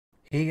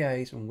Hey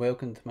guys, and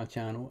welcome to my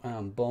channel.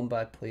 I'm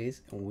Bombad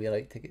Plays and we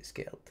like to get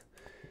scared.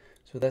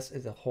 So this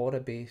is a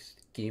horror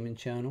based gaming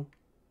channel.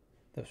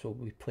 This will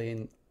be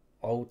playing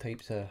all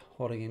types of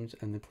horror games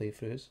in the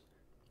playthroughs,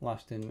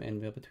 lasting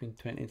anywhere between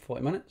 20 and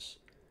 40 minutes.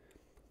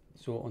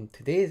 So on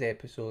today's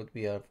episode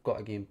we have got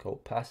a game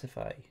called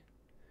Pacify.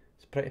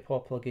 It's a pretty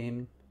popular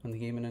game in the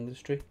gaming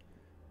industry,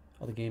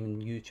 or the gaming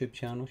YouTube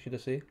channel should I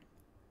say.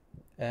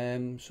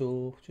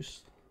 So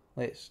just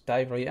let's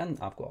dive right in.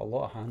 I've got a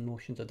lot of hand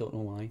motions, I don't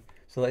know why.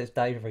 So let's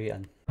dive right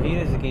in.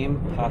 Here is the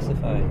game,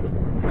 Pacify. So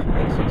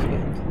let's just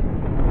get it.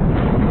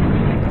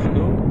 Let's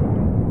go.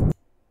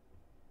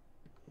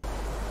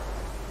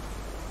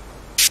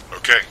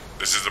 Okay,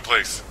 this is the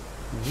place.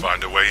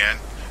 Find a way in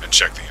and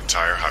check the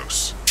entire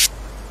house.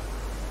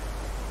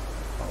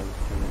 I'll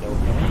turn it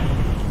over.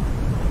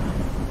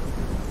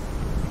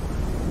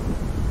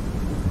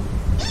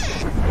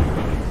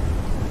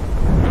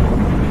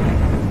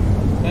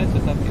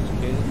 Sensitive is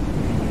crazy.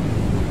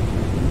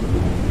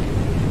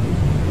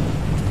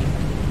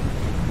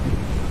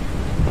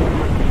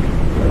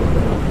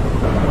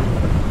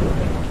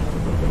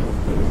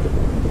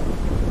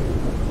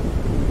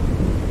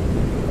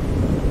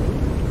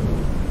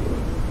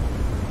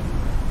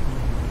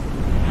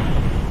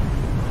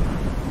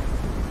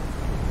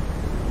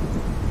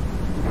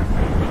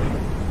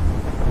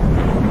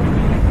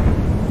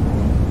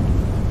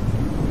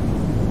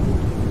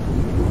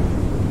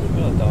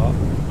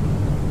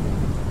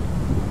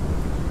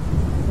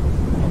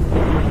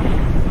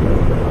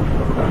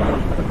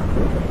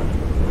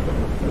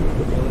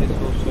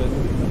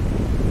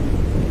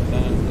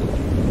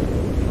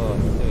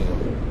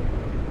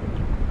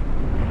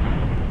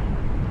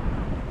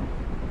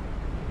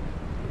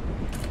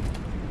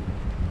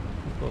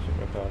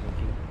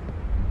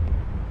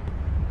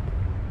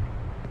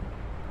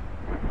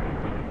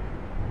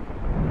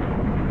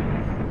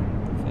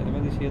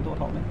 Here, don't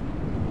help me.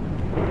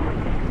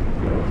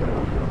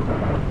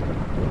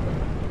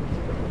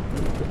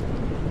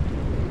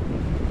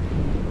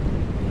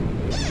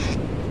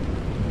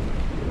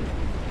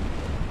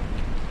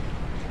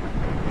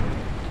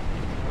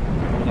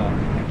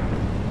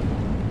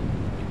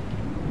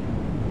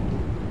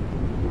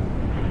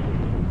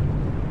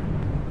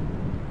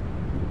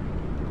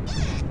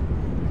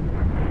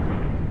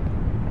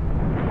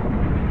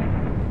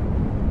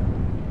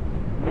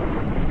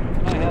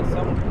 Can I have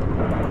some?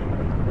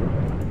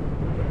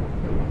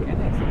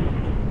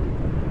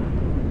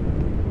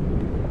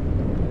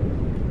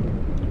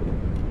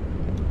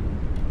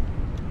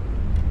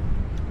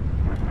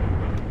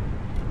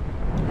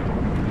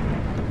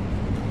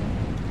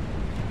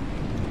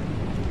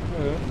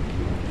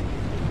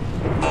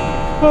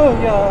 Oh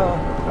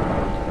yeah.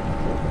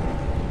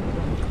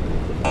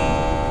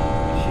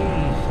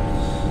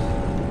 Jesus.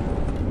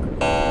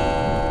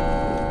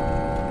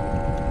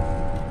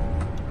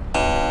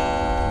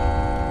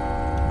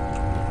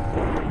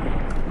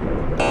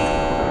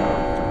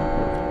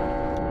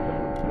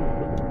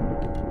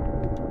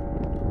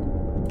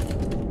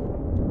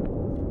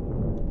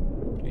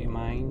 Do you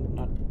mind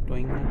not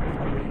doing that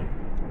for me?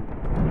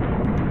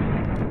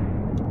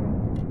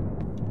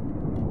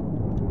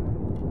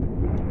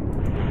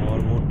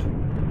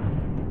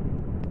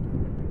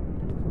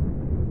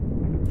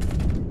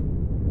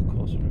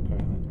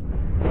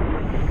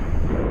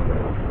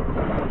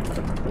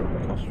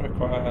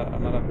 Require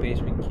another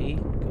basement key.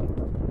 God.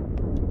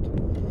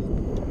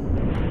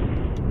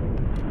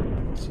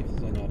 Let's see if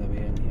there's another way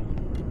in here.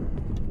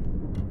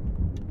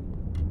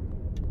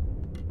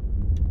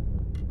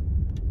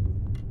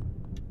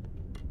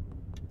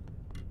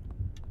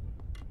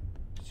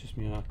 It's just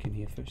me and I can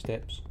hear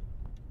footsteps.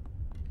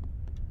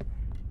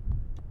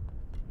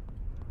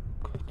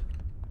 God.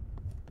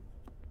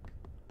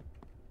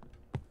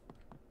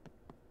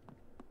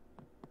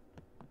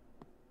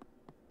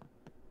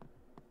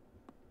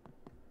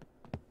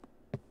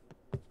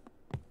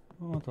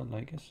 Oh, I don't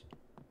like this.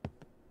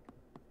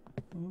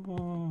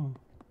 Oh.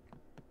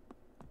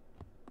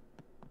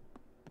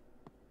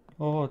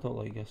 Oh, I don't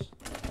like this.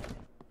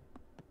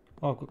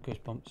 Oh, I've got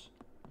goosebumps.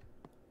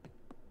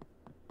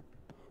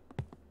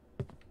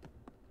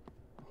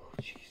 Oh,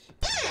 jeez.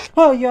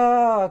 Oh,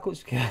 yeah, I got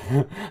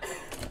scared.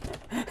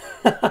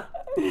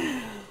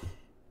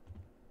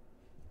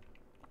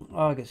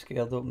 Oh, I get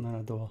scared opening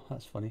a door.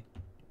 That's funny.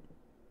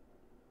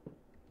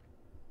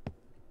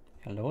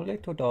 Hello,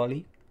 little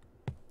dolly.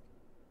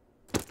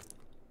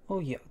 Oh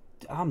yeah,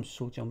 I'm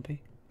so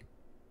jumpy.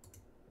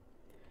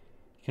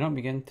 You cannot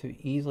begin to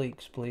easily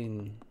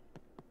explain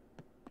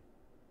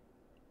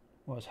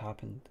what has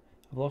happened.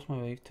 I've lost my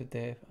wife to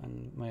death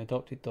and my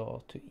adopted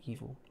daughter to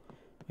evil.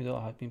 My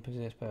daughter had been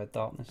possessed by a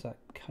darkness that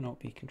cannot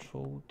be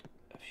controlled.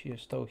 If she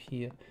is still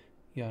here,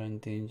 you are in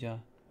danger.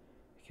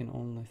 I can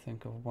only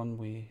think of one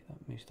way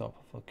that may stop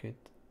her for good.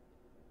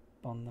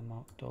 Burn the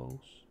marked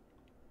dolls.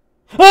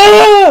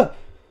 Ah!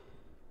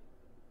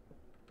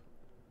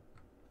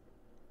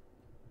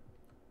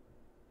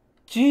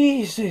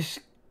 Jesus!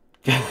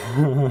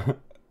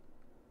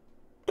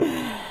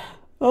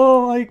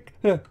 Oh my!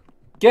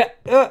 Get!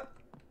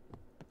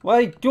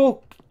 Why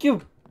go?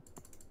 you!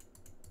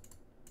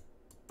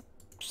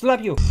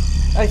 Slap you!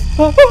 I.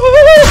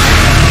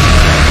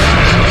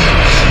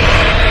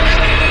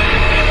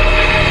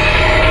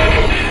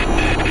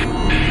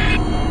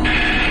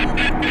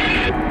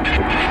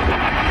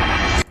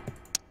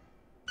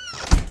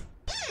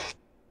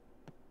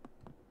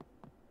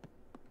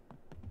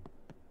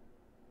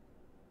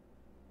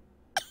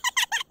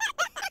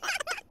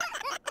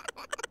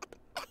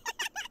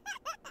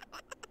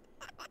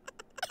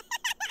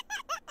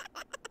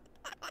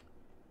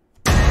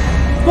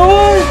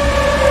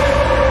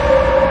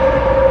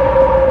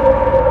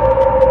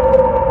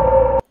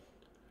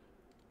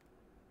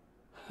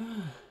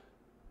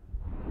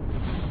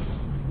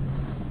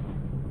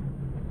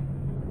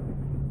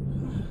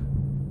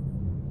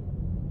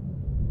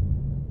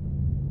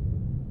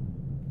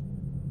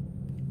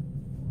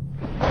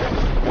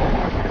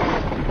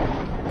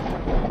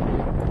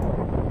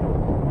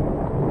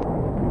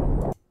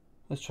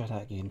 Let's try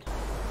that again.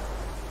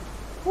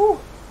 Woo.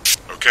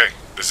 Okay,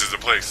 this is the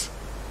place.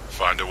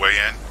 Find a way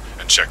in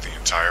and check the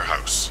entire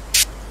house.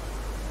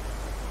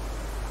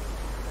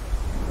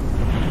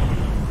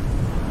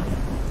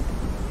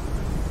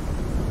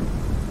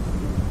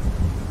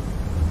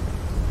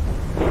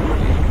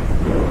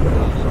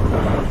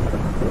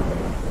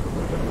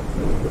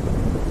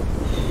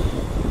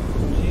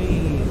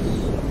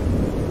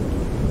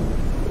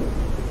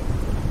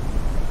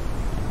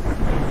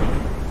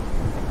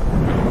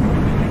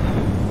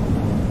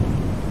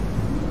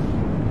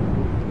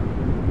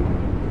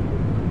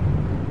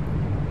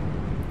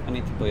 I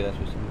need to play this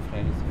with some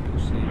friends to feel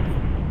safe.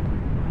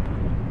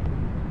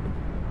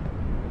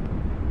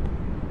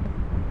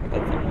 I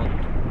got some wood.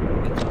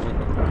 Get some wood.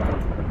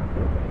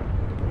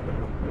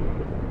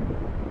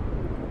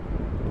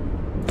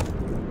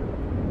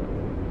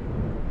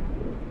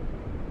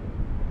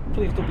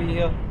 Please don't be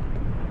here.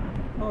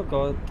 Oh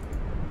god.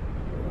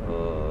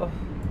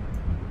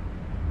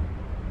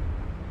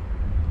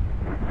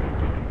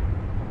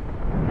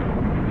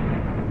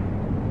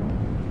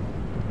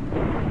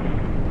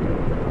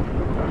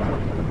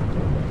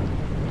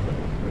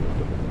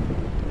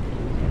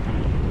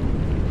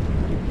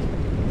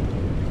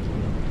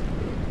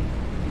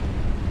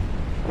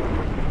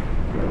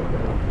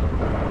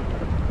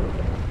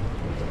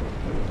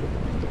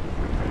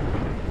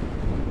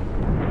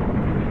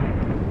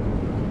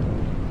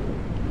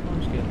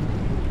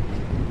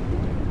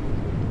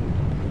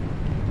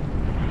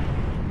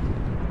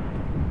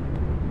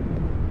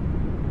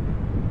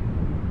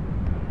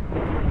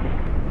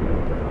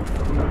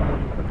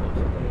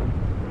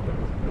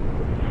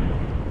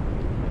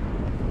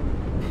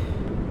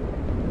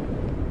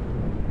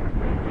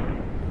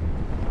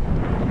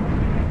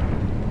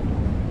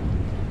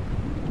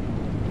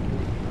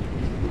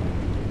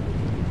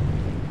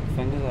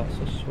 Fingers are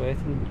so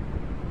sweating.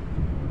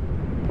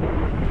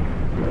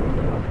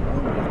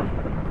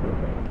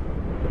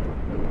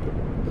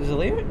 Does the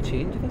layout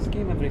change in this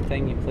game every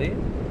time you play it?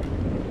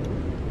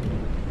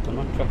 I'm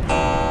not sure.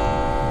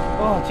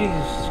 Oh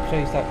Jesus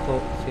Christ, that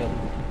clock is here.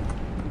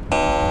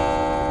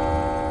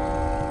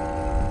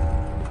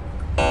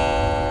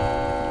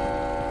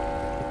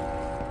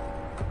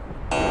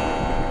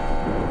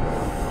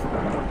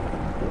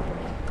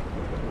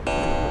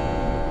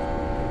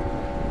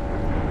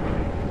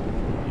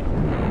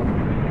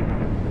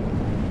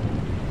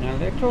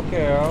 Little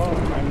girl,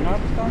 I'm not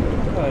going to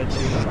hurt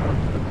you.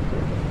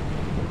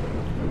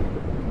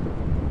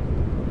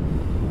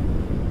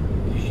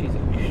 She's a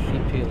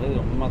creepy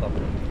little mother.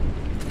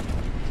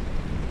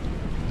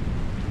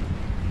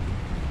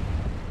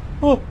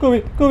 Oh, go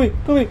away, go away,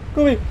 go away,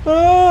 go away.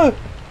 Ah!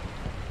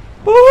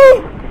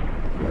 Ah!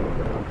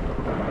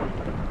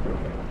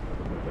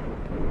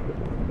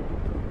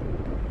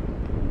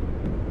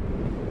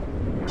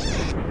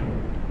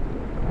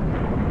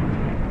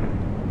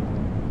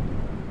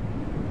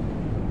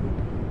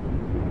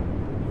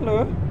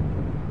 Hello?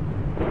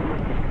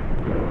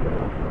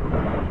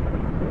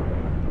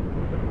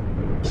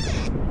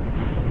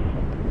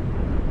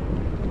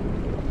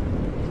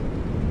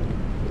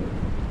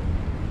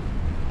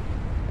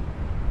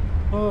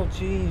 Oh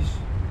jeez.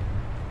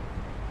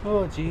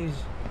 Oh jeez.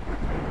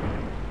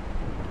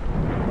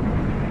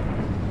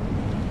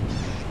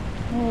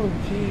 Oh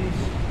jeez.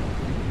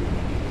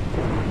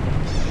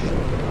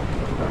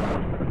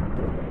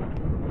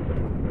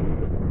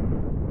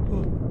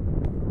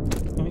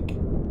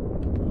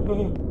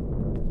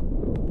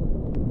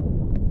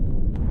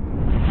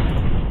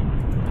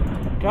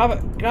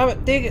 Grab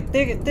it, take it,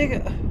 take it, take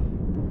it.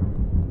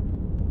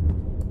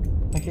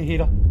 I can hear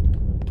her.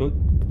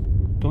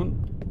 Don't.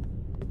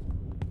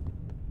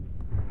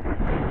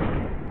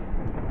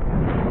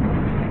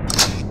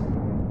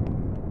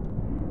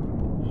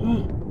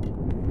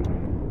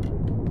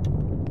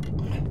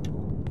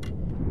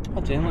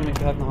 That genuinely makes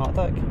me having a heart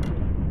attack.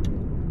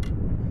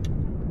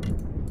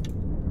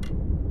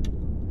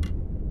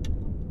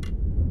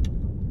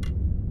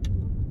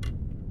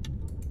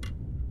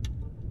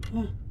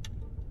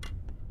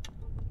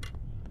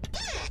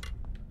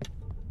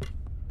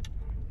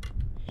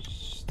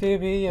 Stay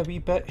away, you wee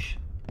bitch.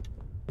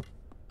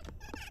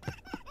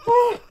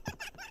 Ah,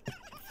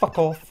 fuck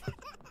off.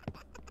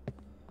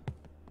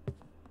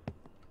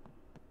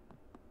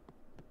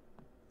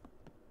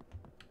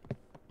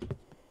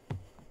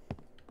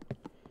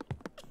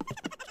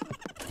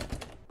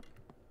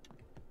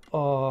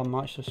 Oh, I'm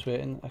actually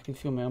sweating. I can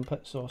feel my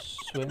armpits all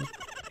sweating.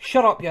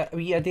 Shut up, you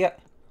wee idiot.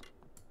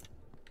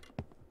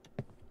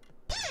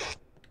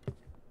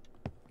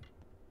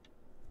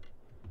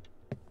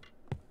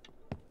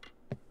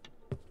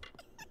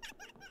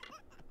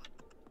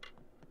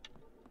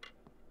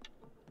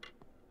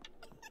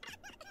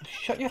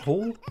 Shut your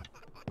hole.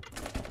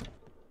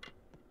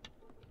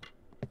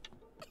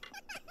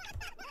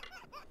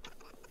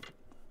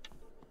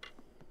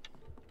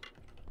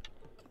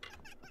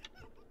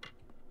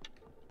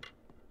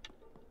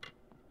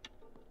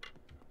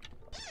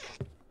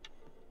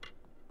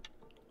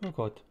 Oh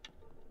god.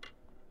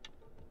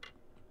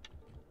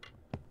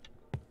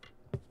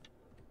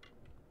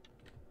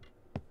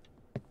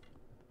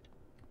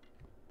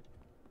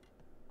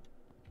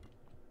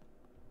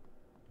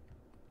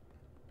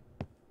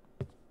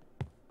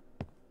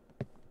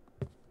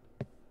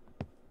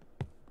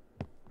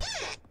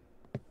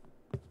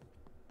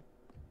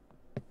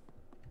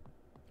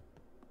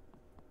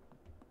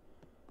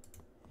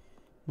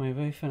 My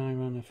wife and I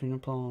ran a funeral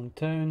parlour in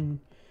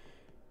town.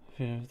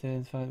 Fear of death,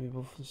 in fact we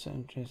both sit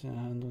interested in a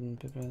hand on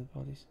people dead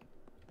bodies.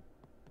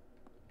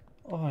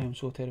 Oh, I am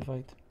so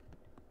terrified.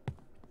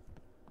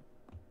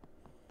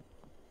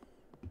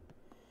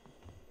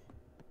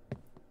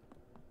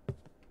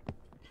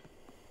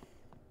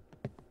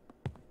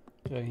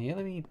 Do I hear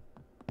the wee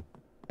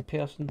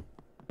person?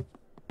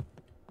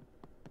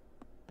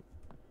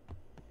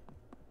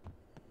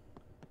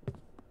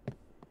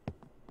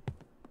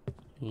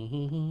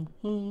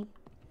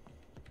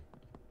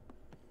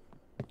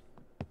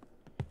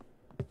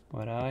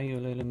 Where are you,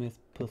 little Miss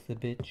Pussy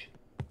bitch?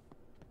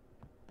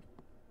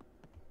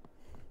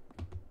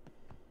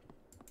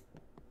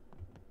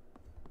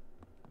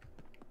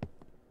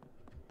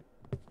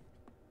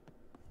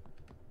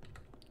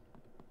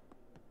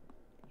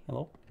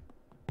 Hello?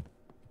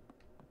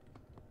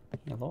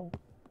 Hello?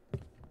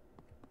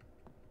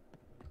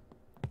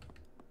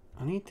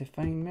 I need to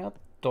find my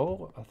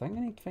dog. I think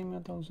I need to find my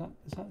dog.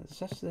 Is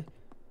this the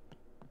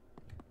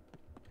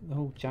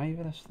whole jive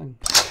of this thing?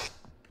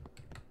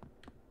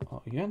 Oh,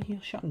 are you in here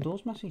shutting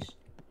doors, missus?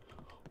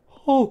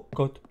 Oh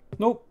god.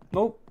 Nope,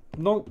 nope,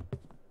 nope.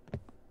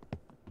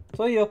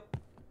 See ya.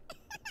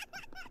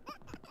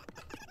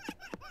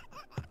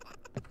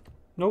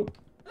 Nope.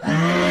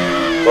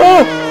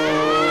 Oh!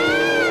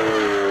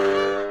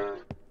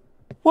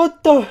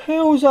 What the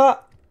hell is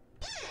that?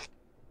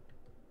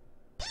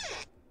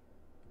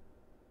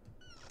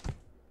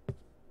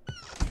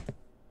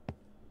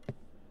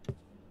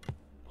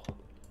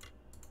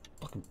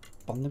 Fucking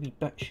burn the wee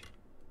bitch.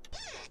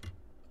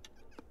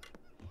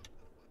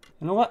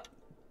 You know what?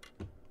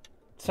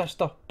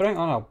 Sister, bring it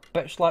on, I'll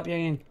bitch slap you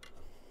again.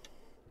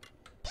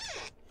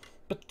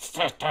 But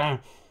sister!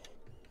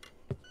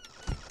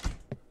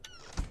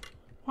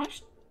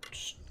 What's...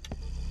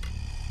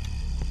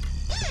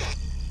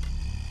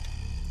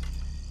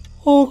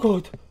 Oh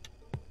god!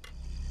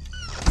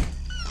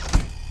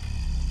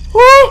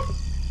 Oh!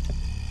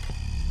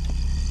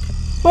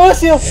 Oh, it's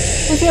here!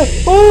 It's here!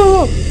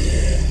 Oh!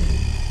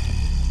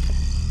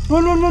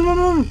 Run, run, run, run,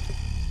 run!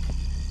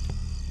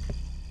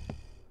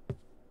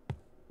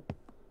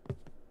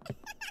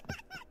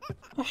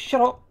 Oh,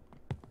 shut up!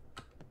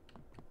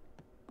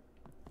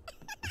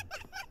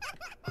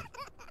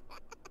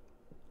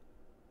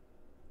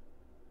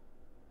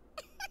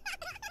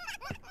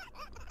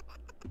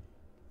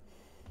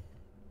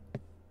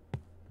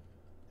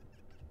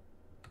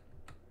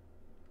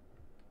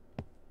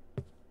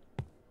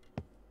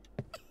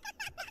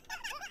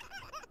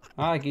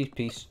 I give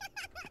peace.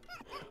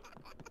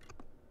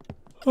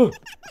 Oh,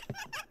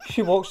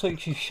 she walks like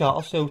she's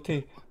shot herself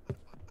too.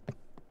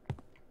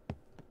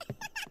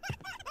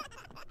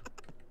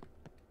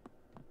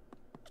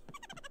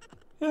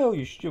 Oh,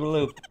 you stupid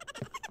little...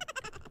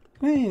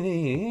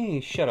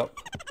 Hey, shut up.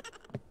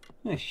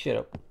 Hey, shut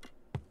up.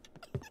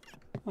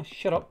 Oh,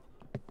 shut up.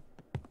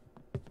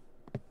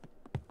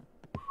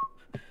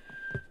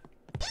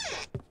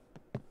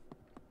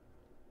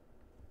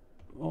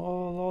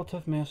 Oh, Lord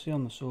have mercy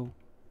on the soul.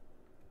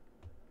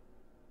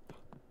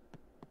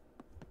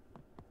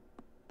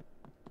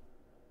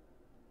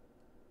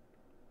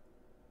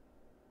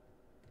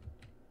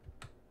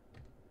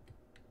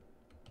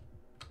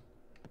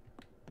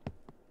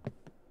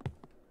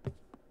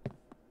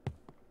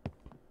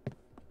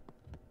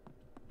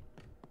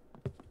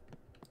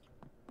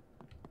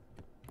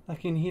 I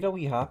can hear a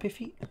wee happy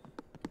feet.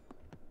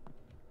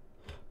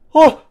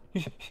 Oh!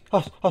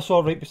 I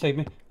saw right beside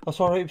me. I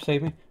saw right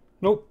beside me.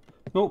 Nope.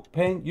 Nope,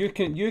 Pen, you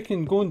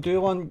can go and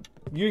do one.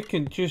 You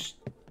can just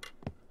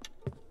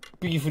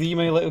be free,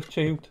 my little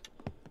child.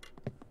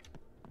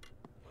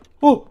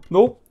 Oh,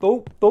 nope,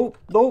 nope, nope,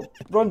 nope.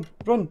 Run,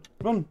 run,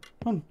 run,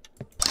 run.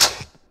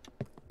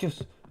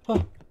 Just,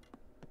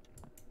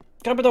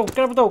 grab it out,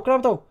 grab it out, grab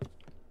it out.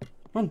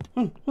 Run,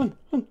 run, run,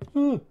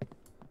 run.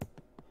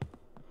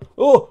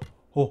 Oh!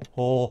 Oh,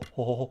 oh,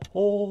 oh,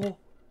 oh.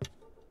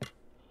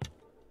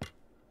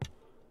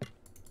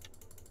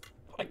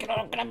 Get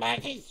on, get on,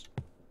 matches.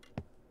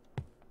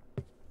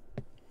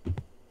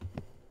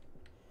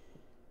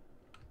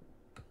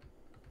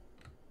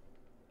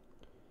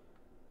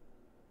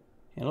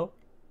 Hello?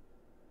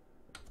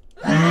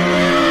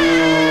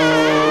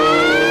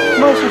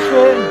 Mrs.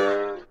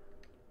 Sweating!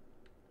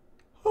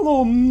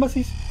 Hello,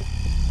 Mrs.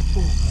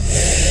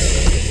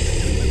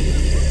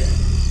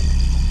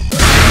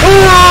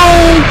 Oh!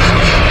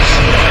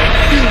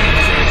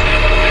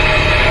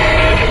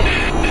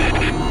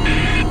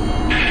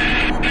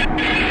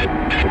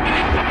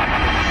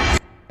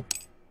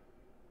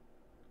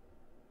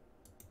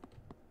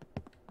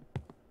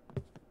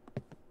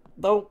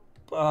 No!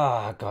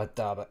 Ah, god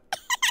damn it.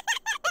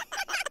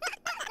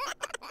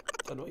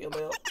 I know you're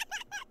there.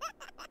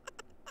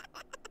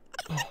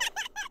 Oh,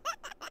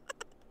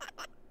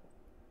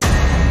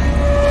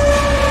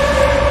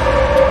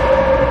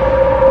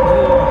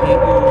 I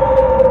hate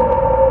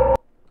you.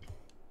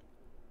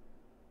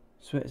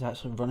 Sweat's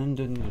actually running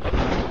down there.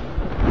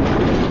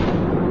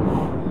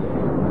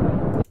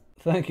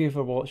 Thank you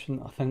for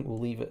watching. I think we'll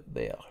leave it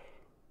there.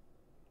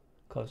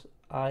 Because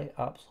I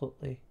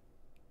absolutely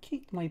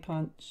kicked my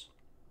pants.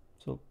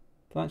 So,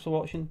 thanks for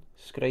watching.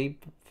 Subscribe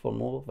for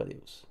more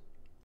videos.